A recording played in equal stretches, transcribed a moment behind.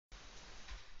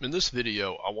In this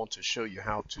video, I want to show you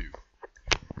how to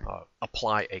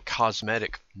apply a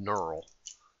cosmetic knurl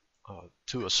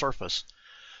to a surface.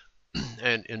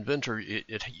 And Inventor,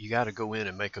 you got to go in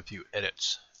and make a few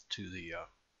edits to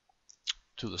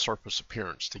the surface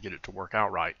appearance to get it to work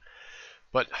out right.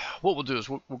 But what we'll do is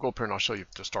we'll go up here and I'll show you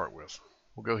to start with.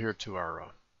 We'll go here to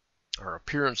our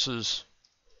appearances,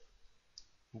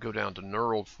 go down to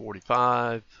Knurl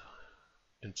 45,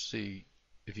 and see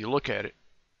if you look at it.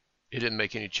 It didn't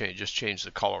make any change, just change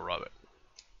the color of it.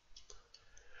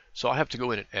 So I have to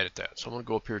go in and edit that. So I'm going to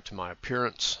go up here to my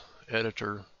appearance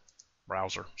editor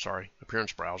browser,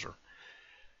 appearance browser,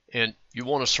 and you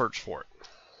want to search for it.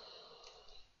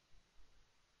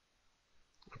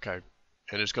 Okay,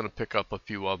 and it's going to pick up a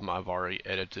few of them. I've already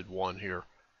edited one here.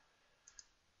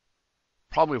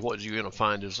 Probably what you're going to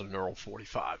find is a Knurl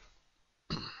 45.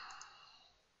 All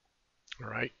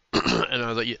right,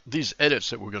 and these edits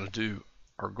that we're going to do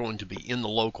are going to be in the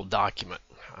local document.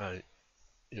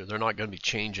 They're not going to be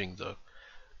changing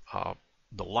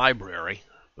the library,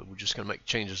 but we're just going to make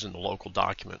changes in the local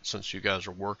document since you guys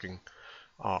are working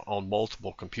on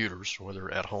multiple computers,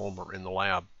 whether at home or in the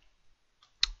lab.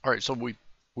 All right, so we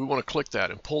want to click that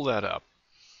and pull that up.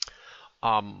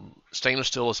 Stainless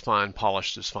steel is fine,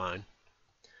 polished is fine.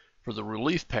 For the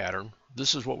relief pattern,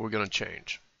 this is what we're going to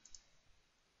change.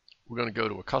 We're going to go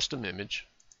to a custom image,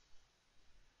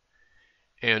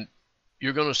 and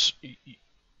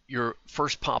your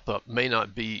first pop-up may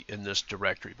not be in this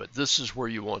directory, but this is where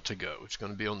you want to go. It's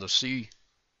going to be on the C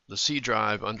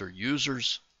drive under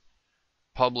Users,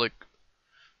 Public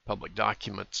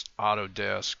Documents,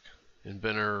 Autodesk,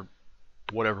 Inventor,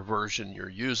 whatever version you're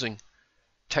using,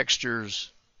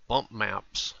 Textures, Bump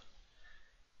Maps,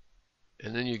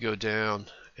 and then you go down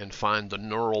and find the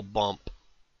Knurl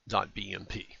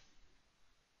bump.bmp.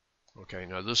 Okay,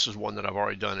 now this is one that I've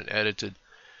already done and edited.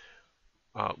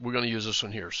 We're going to use this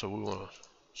one here, so we want to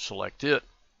select it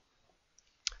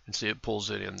and see it pulls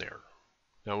it in there.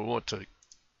 Now we want to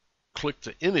click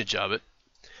the image of it.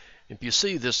 If you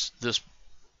see this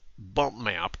bump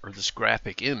map or this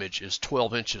graphic image is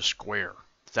 12 inches square.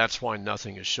 That's why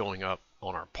nothing is showing up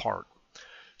on our part.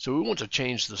 So we want to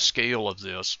change the scale of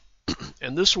this,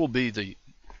 and this will be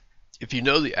if you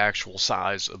know the actual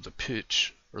size of the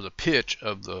pitch or the pitch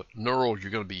of the knurl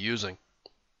you're going to be using,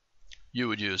 you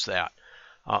would use that.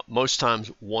 Most times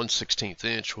 1/16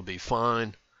 inch will be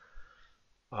fine.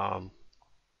 So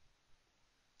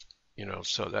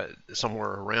that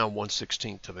somewhere around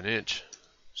 1/16 of an inch.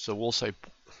 So we'll say,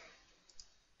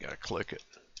 gotta click it.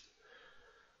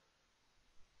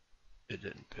 It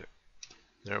didn't pick.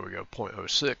 There we go,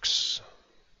 0.06.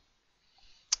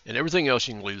 And everything else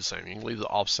you can leave the same. You can leave the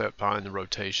offset fine, the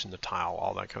rotation, the tile,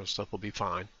 all that kind of stuff will be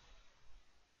fine.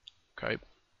 Okay.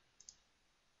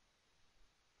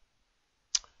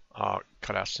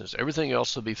 Cutout distance. Everything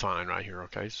else will be fine right here.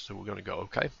 Okay, so we're going to go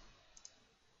okay.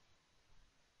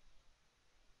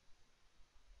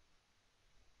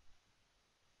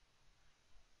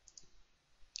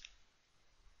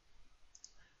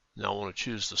 Now I want to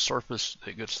choose the surface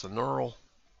that gets the knurl.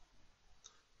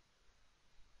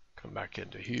 Come back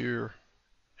into here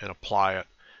and apply it,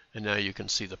 and now you can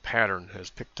see the pattern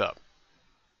has picked up.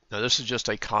 Now this is just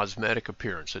a cosmetic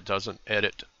appearance. It doesn't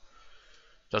edit,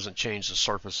 doesn't change the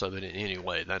surface of it in any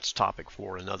way. That's topic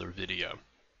for another video.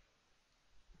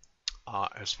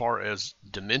 As far as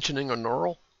dimensioning a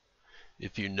knurl,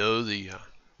 if you know the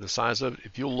size of it,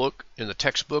 if you look in the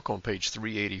textbook on page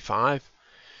 385,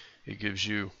 it gives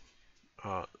you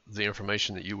the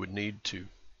information that you would need to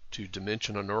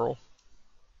dimension a knurl.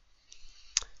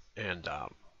 And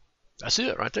that's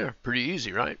it right there. Pretty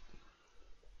easy, right?